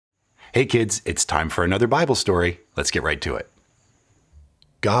Hey kids, it's time for another Bible story. Let's get right to it.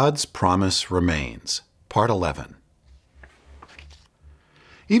 God's Promise Remains, Part 11.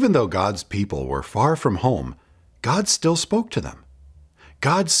 Even though God's people were far from home, God still spoke to them.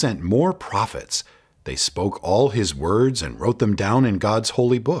 God sent more prophets. They spoke all His words and wrote them down in God's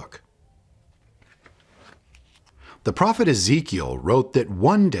holy book. The prophet Ezekiel wrote that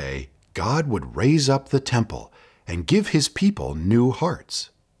one day God would raise up the temple and give His people new hearts.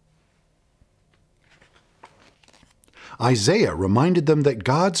 Isaiah reminded them that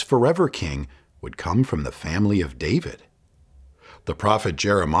God's forever king would come from the family of David. The prophet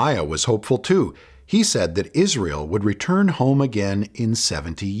Jeremiah was hopeful too. He said that Israel would return home again in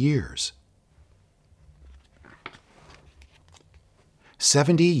 70 years.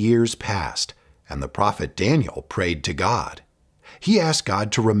 70 years passed, and the prophet Daniel prayed to God. He asked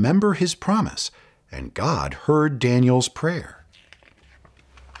God to remember His promise, and God heard Daniel's prayer.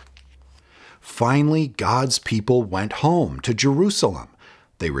 Finally, God's people went home to Jerusalem.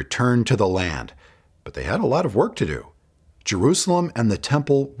 They returned to the land, but they had a lot of work to do. Jerusalem and the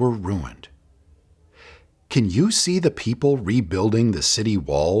temple were ruined. Can you see the people rebuilding the city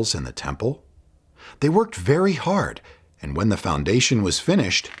walls and the temple? They worked very hard, and when the foundation was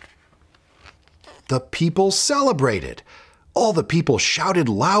finished, the people celebrated. All the people shouted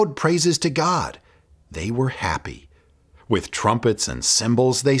loud praises to God. They were happy. With trumpets and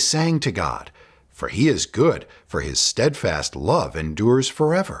cymbals they sang to God, for He is good, for His steadfast love endures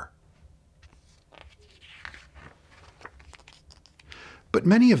forever. But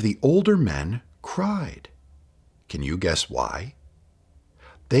many of the older men cried. Can you guess why?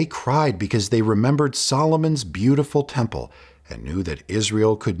 They cried because they remembered Solomon's beautiful temple and knew that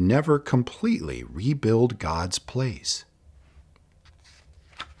Israel could never completely rebuild God's place.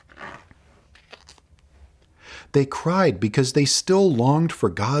 They cried because they still longed for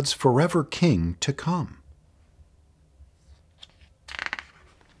God's forever king to come.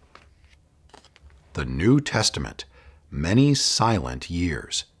 The New Testament, Many Silent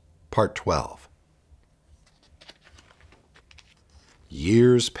Years, Part 12.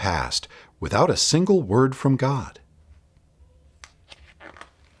 Years passed without a single word from God.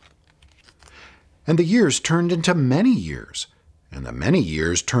 And the years turned into many years, and the many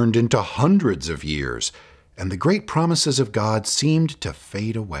years turned into hundreds of years, and the great promises of God seemed to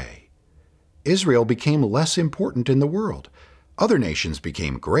fade away. Israel became less important in the world. Other nations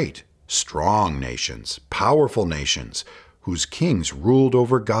became great, strong nations, powerful nations, whose kings ruled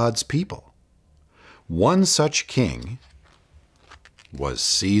over God's people. One such king was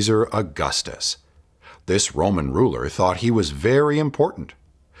Caesar Augustus. This Roman ruler thought he was very important.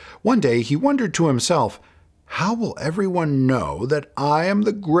 One day he wondered to himself, "How will everyone know that I am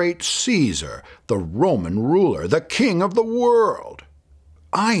the great Caesar, the Roman ruler, the king of the world?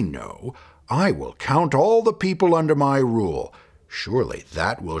 I know. I will count all the people under my rule. Surely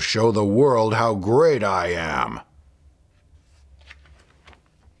that will show the world how great I am."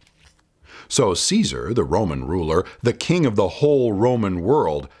 So Caesar, the Roman ruler, the king of the whole Roman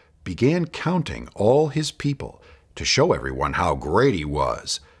world, began counting all his people to show everyone how great he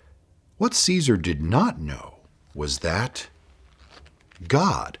was. What Caesar did not know was that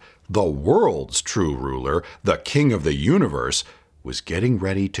God, the world's true ruler, the king of the universe, was getting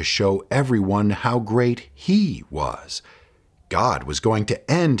ready to show everyone how great He was. God was going to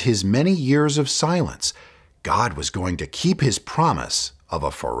end His many years of silence. God was going to keep His promise of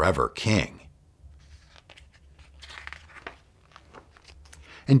a forever king.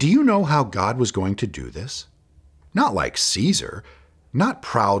 And do you know how God was going to do this? Not like Caesar, not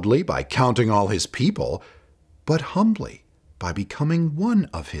proudly by counting all His people, but humbly by becoming one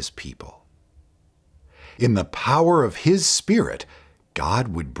of His people. In the power of His Spirit, God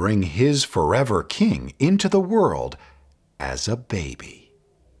would bring His forever king into the world as a baby.